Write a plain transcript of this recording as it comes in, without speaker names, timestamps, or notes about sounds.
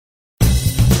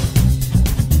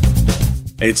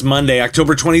It's Monday,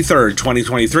 October 23rd,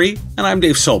 2023, and I'm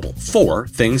Dave Sobel. 4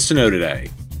 things to know today.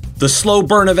 The slow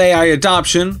burn of AI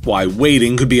adoption, why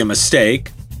waiting could be a mistake.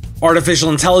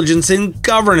 Artificial intelligence in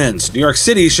governance. New York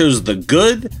City shows the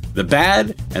good, the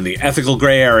bad, and the ethical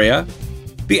gray area.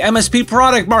 The MSP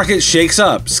product market shakes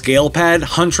up. ScalePad,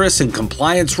 Huntress, and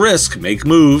Compliance Risk make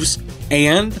moves.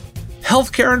 And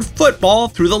healthcare and football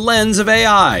through the lens of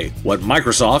AI, what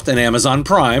Microsoft and Amazon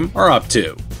Prime are up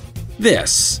to.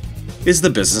 This is the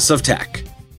business of tech.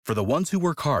 For the ones who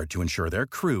work hard to ensure their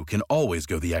crew can always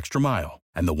go the extra mile,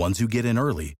 and the ones who get in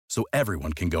early so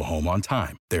everyone can go home on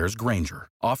time, there's Grainger,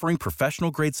 offering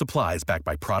professional-grade supplies backed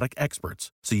by product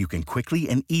experts so you can quickly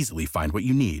and easily find what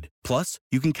you need. Plus,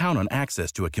 you can count on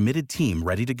access to a committed team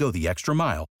ready to go the extra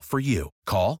mile for you.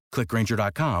 Call, click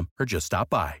Grainger.com, or just stop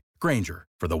by. Grainger,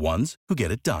 for the ones who get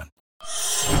it done.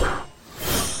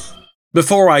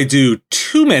 Before I do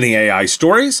too many AI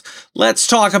stories, let's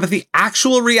talk about the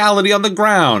actual reality on the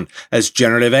ground, as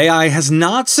generative AI has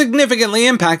not significantly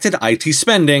impacted IT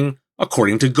spending,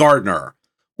 according to Gartner.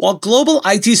 While global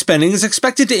IT spending is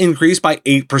expected to increase by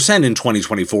 8% in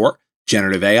 2024,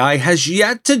 generative AI has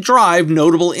yet to drive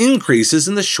notable increases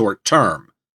in the short term.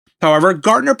 However,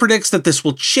 Gartner predicts that this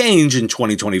will change in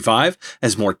 2025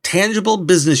 as more tangible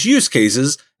business use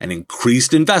cases and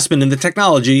increased investment in the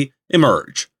technology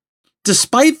emerge.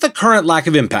 Despite the current lack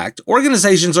of impact,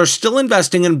 organizations are still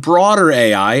investing in broader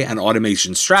AI and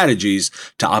automation strategies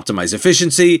to optimize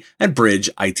efficiency and bridge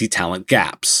IT talent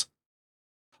gaps.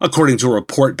 According to a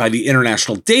report by the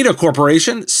International Data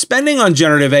Corporation, spending on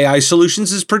generative AI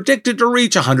solutions is predicted to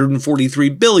reach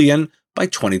 $143 billion by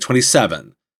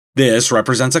 2027. This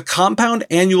represents a compound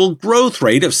annual growth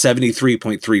rate of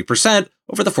 73.3%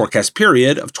 over the forecast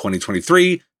period of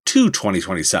 2023 to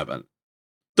 2027.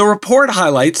 The report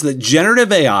highlights that generative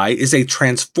AI is a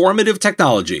transformative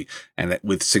technology and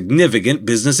with significant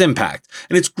business impact,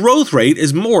 and its growth rate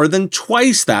is more than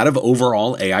twice that of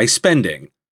overall AI spending.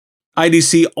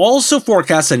 IDC also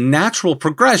forecasts a natural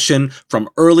progression from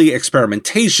early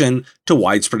experimentation to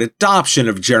widespread adoption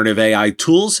of generative AI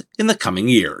tools in the coming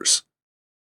years.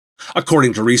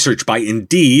 According to research by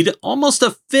Indeed, almost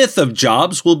a fifth of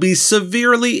jobs will be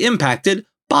severely impacted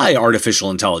by artificial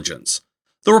intelligence.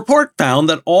 The report found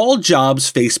that all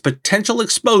jobs face potential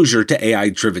exposure to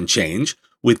AI-driven change,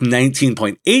 with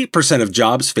 19.8% of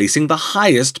jobs facing the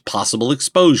highest possible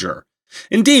exposure.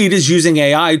 Indeed is using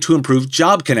AI to improve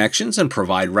job connections and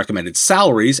provide recommended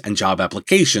salaries and job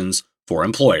applications for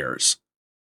employers.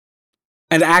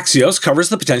 And Axios covers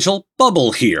the potential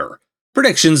bubble here.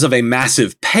 Predictions of a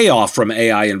massive payoff from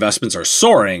AI investments are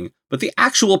soaring, but the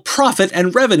actual profit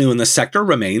and revenue in the sector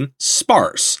remain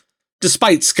sparse.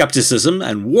 Despite skepticism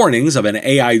and warnings of an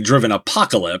AI-driven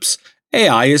apocalypse,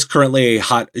 AI is currently a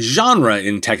hot genre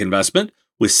in tech investment,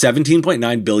 with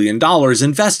 $17.9 billion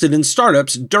invested in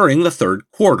startups during the third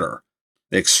quarter.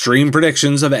 The extreme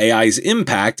predictions of AI's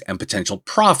impact and potential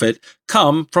profit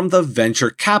come from the venture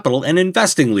capital and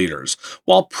investing leaders,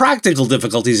 while practical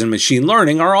difficulties in machine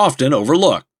learning are often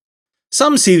overlooked.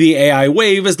 Some see the AI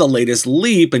wave as the latest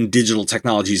leap in digital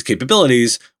technology's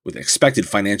capabilities, with expected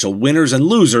financial winners and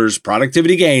losers,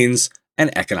 productivity gains,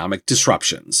 and economic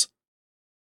disruptions.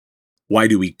 Why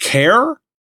do we care?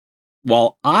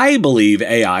 While I believe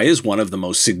AI is one of the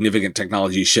most significant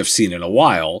technology shifts seen in a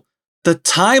while, the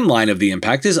timeline of the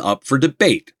impact is up for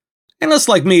debate. Analysts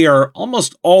like me are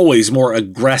almost always more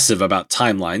aggressive about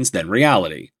timelines than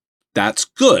reality. That's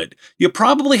good. You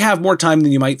probably have more time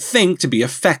than you might think to be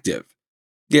effective.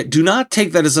 Yet do not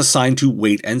take that as a sign to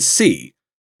wait and see.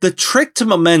 The trick to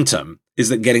momentum is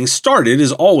that getting started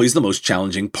is always the most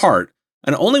challenging part,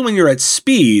 and only when you're at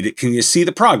speed can you see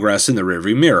the progress in the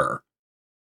rearview mirror.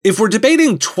 If we're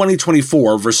debating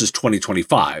 2024 versus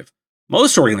 2025,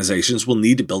 most organizations will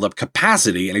need to build up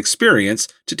capacity and experience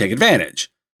to take advantage,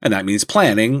 and that means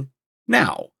planning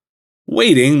now.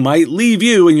 Waiting might leave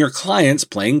you and your clients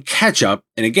playing catch-up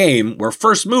in a game where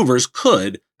first movers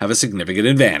could have a significant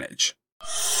advantage.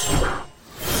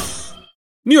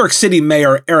 New York City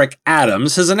Mayor Eric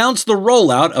Adams has announced the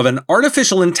rollout of an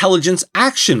artificial intelligence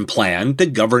action plan to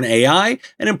govern AI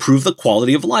and improve the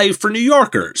quality of life for New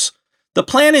Yorkers. The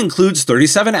plan includes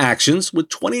 37 actions, with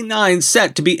 29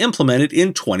 set to be implemented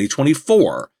in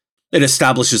 2024. It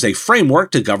establishes a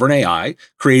framework to govern AI,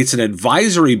 creates an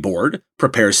advisory board,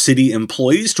 prepares city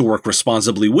employees to work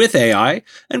responsibly with AI,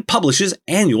 and publishes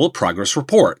annual progress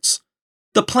reports.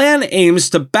 The plan aims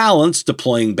to balance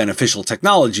deploying beneficial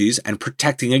technologies and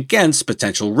protecting against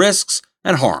potential risks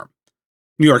and harm.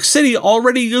 New York City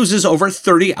already uses over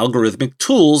 30 algorithmic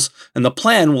tools, and the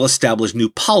plan will establish new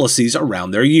policies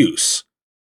around their use.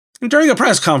 And during a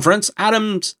press conference,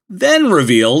 Adams then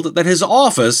revealed that his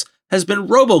office has been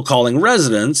robocalling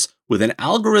residents with an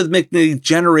algorithmically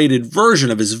generated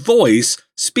version of his voice,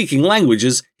 speaking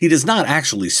languages he does not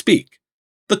actually speak.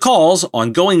 The calls,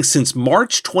 ongoing since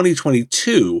March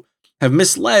 2022, have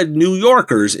misled New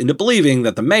Yorkers into believing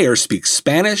that the mayor speaks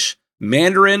Spanish,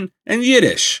 Mandarin, and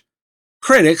Yiddish.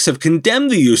 Critics have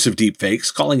condemned the use of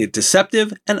deepfakes, calling it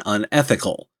deceptive and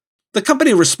unethical. The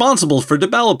company responsible for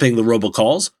developing the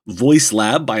robocalls, Voice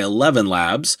Lab by 11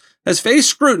 Labs, has faced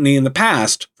scrutiny in the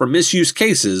past for misuse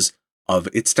cases of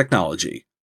its technology.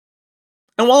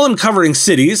 And while I'm covering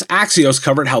cities, Axios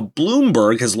covered how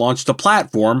Bloomberg has launched a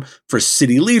platform for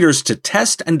city leaders to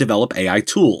test and develop AI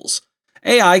tools.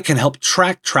 AI can help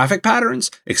track traffic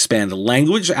patterns, expand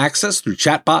language access through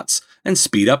chatbots, and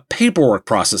speed up paperwork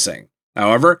processing.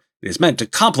 However, it is meant to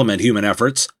complement human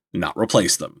efforts, not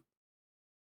replace them.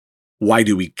 Why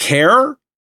do we care?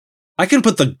 I can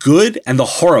put the good and the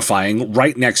horrifying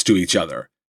right next to each other.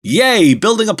 Yay,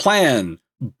 building a plan.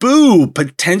 Boo,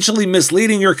 potentially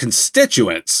misleading your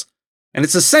constituents. And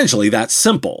it's essentially that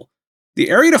simple. The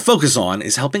area to focus on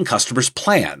is helping customers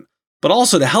plan, but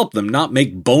also to help them not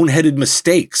make boneheaded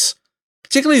mistakes.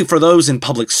 Particularly for those in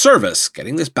public service,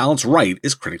 getting this balance right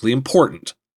is critically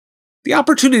important. The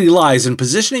opportunity lies in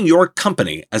positioning your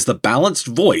company as the balanced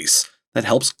voice that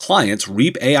helps clients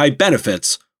reap AI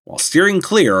benefits while steering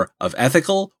clear of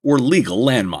ethical or legal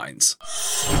landmines.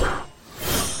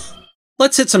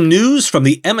 Let's hit some news from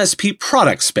the MSP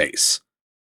product space.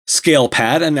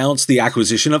 ScalePad announced the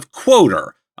acquisition of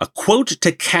Quoter, a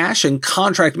quote-to-cash and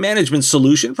contract management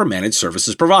solution for managed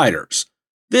services providers.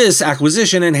 This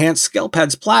acquisition enhanced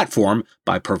ScalePad's platform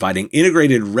by providing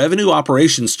integrated revenue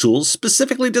operations tools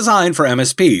specifically designed for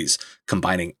MSPs,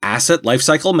 combining asset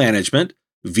lifecycle management,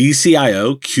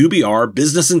 VCIO, QBR,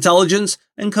 business intelligence,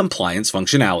 and compliance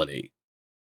functionality.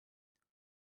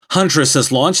 Huntress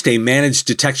has launched a managed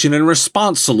detection and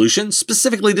response solution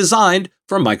specifically designed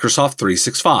for Microsoft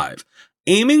 365,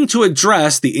 aiming to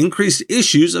address the increased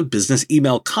issues of business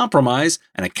email compromise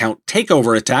and account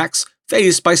takeover attacks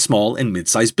faced by small and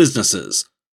mid-sized businesses.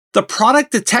 The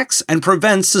product detects and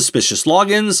prevents suspicious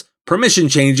logins, permission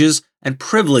changes, and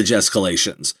privilege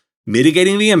escalations,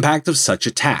 mitigating the impact of such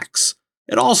attacks.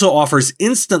 It also offers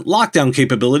instant lockdown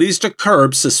capabilities to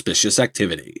curb suspicious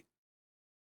activity.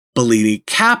 Bellini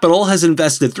Capital has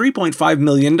invested $3.5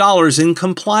 million in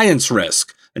Compliance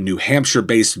Risk, a New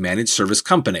Hampshire-based managed service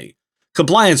company.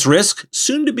 Compliance Risk,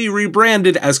 soon to be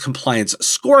rebranded as Compliance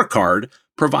Scorecard,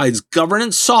 provides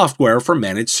governance software for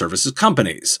managed services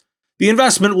companies. The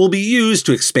investment will be used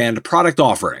to expand product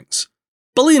offerings.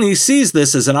 Bellini sees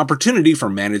this as an opportunity for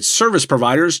managed service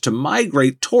providers to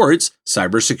migrate towards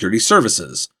cybersecurity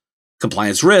services.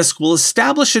 Compliance Risk will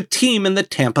establish a team in the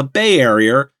Tampa Bay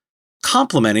area,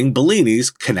 complementing Bellini's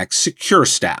Connect Secure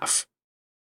staff.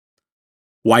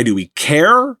 Why do we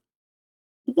care?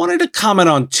 Wanted to comment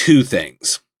on two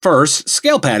things. First,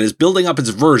 ScalePad is building up its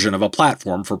version of a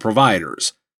platform for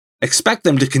providers. Expect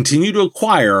them to continue to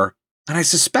acquire, and I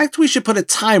suspect we should put a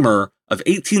timer of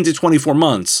 18 to 24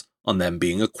 months on them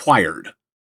being acquired.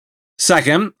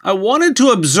 Second, I wanted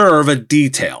to observe a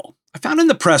detail I found in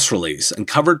the press release and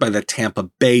covered by the Tampa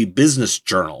Bay Business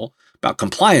Journal about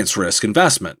compliance risk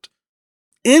investment.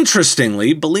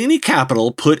 Interestingly, Bellini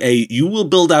Capital put a "you will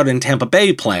build out in Tampa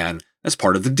Bay" plan as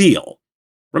part of the deal.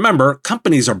 Remember,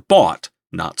 companies are bought,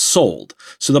 not sold,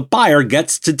 so the buyer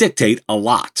gets to dictate a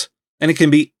lot, and it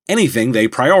can be anything they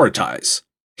prioritize.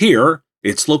 Here,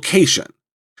 it's location.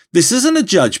 This isn't a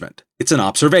judgment, it's an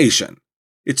observation.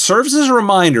 It serves as a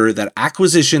reminder that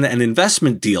acquisition and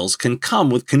investment deals can come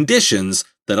with conditions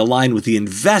that align with the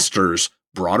investor's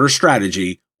broader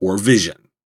strategy or vision.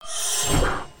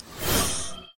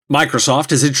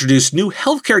 Microsoft has introduced new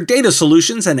healthcare data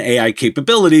solutions and AI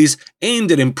capabilities aimed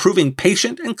at improving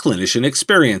patient and clinician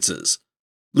experiences.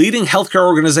 Leading healthcare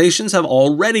organizations have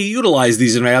already utilized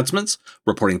these advancements,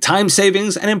 reporting time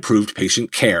savings and improved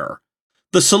patient care.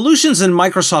 The solutions in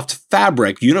Microsoft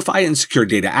Fabric unify and secure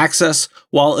data access,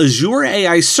 while Azure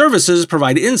AI services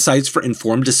provide insights for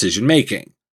informed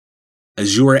decision-making.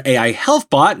 Azure AI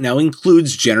HealthBot now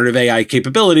includes generative AI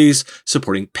capabilities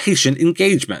supporting patient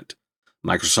engagement.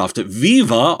 Microsoft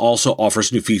Viva also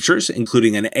offers new features,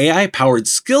 including an AI-powered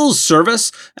skills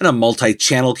service and a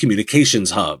multi-channel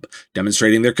communications hub,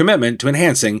 demonstrating their commitment to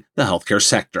enhancing the healthcare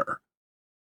sector.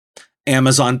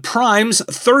 Amazon Prime's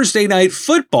Thursday Night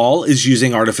Football is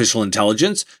using artificial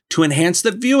intelligence to enhance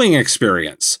the viewing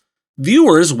experience.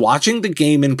 Viewers watching the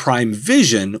game in Prime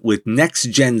Vision with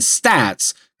next-gen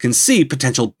stats can see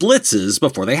potential blitzes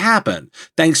before they happen,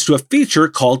 thanks to a feature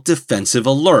called Defensive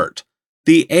Alert.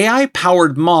 The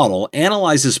AI-powered model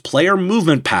analyzes player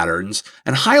movement patterns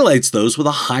and highlights those with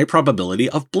a high probability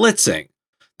of blitzing.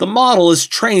 The model is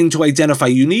trained to identify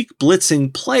unique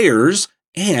blitzing players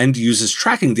and uses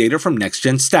tracking data from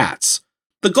next-gen stats.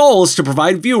 The goal is to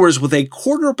provide viewers with a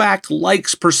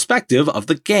quarterback-like perspective of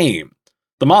the game.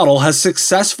 The model has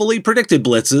successfully predicted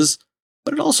blitzes,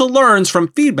 but it also learns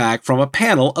from feedback from a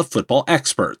panel of football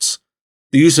experts.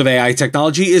 The use of AI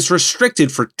technology is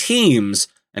restricted for teams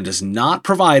and does not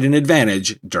provide an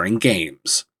advantage during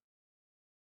games.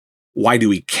 Why do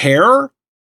we care?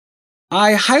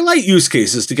 I highlight use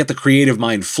cases to get the creative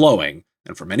mind flowing,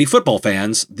 and for many football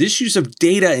fans, this use of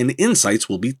data and insights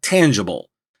will be tangible.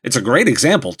 It's a great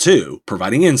example, too,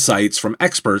 providing insights from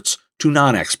experts to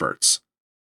non-experts.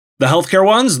 The healthcare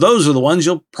ones, those are the ones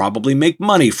you'll probably make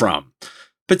money from,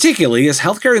 particularly as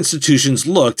healthcare institutions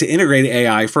look to integrate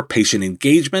AI for patient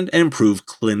engagement and improve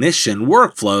clinician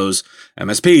workflows.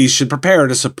 MSPs should prepare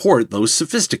to support those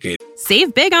sophisticated.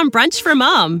 Save big on brunch for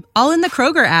mom, all in the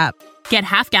Kroger app. Get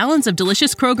half gallons of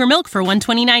delicious Kroger milk for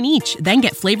 $1.29 each. Then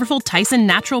get flavorful Tyson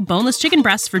natural boneless chicken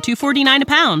breasts for $2.49 a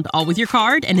pound, all with your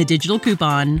card and a digital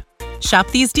coupon. Shop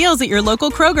these deals at your local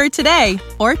Kroger today,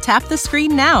 or tap the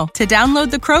screen now to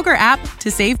download the Kroger app to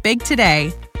save big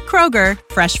today. Kroger,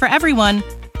 fresh for everyone.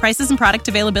 Prices and product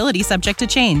availability subject to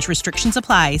change. Restrictions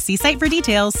apply. See site for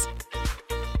details.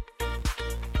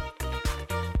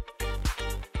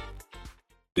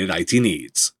 IT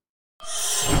needs.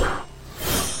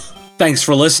 Thanks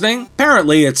for listening.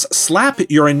 Apparently, it's Slap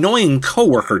Your Annoying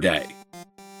Coworker Day.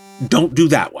 Don't do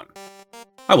that one.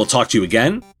 I will talk to you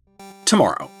again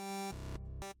tomorrow.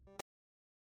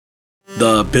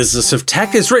 The Business of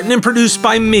Tech is written and produced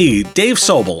by me, Dave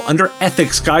Sobel, under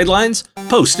ethics guidelines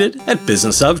posted at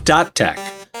businessof.tech.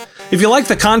 If you like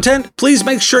the content, please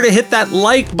make sure to hit that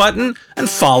like button and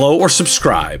follow or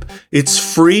subscribe. It's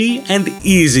free and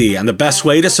easy and the best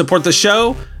way to support the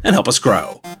show and help us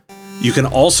grow. You can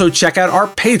also check out our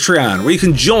Patreon, where you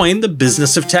can join the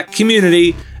Business of Tech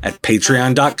community at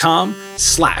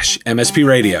patreon.com/MSP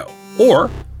Radio,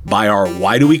 or buy our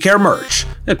Why Do We Care merch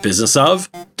at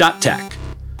businessof.tech.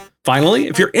 Finally,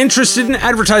 if you're interested in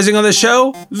advertising on the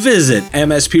show, visit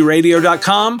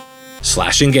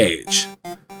mspradio.com/engage.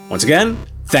 Once again,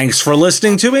 thanks for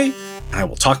listening to me, and I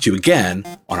will talk to you again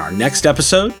on our next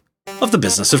episode of The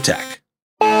Business of Tech.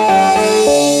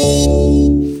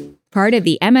 Part of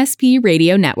the MSP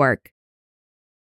Radio Network.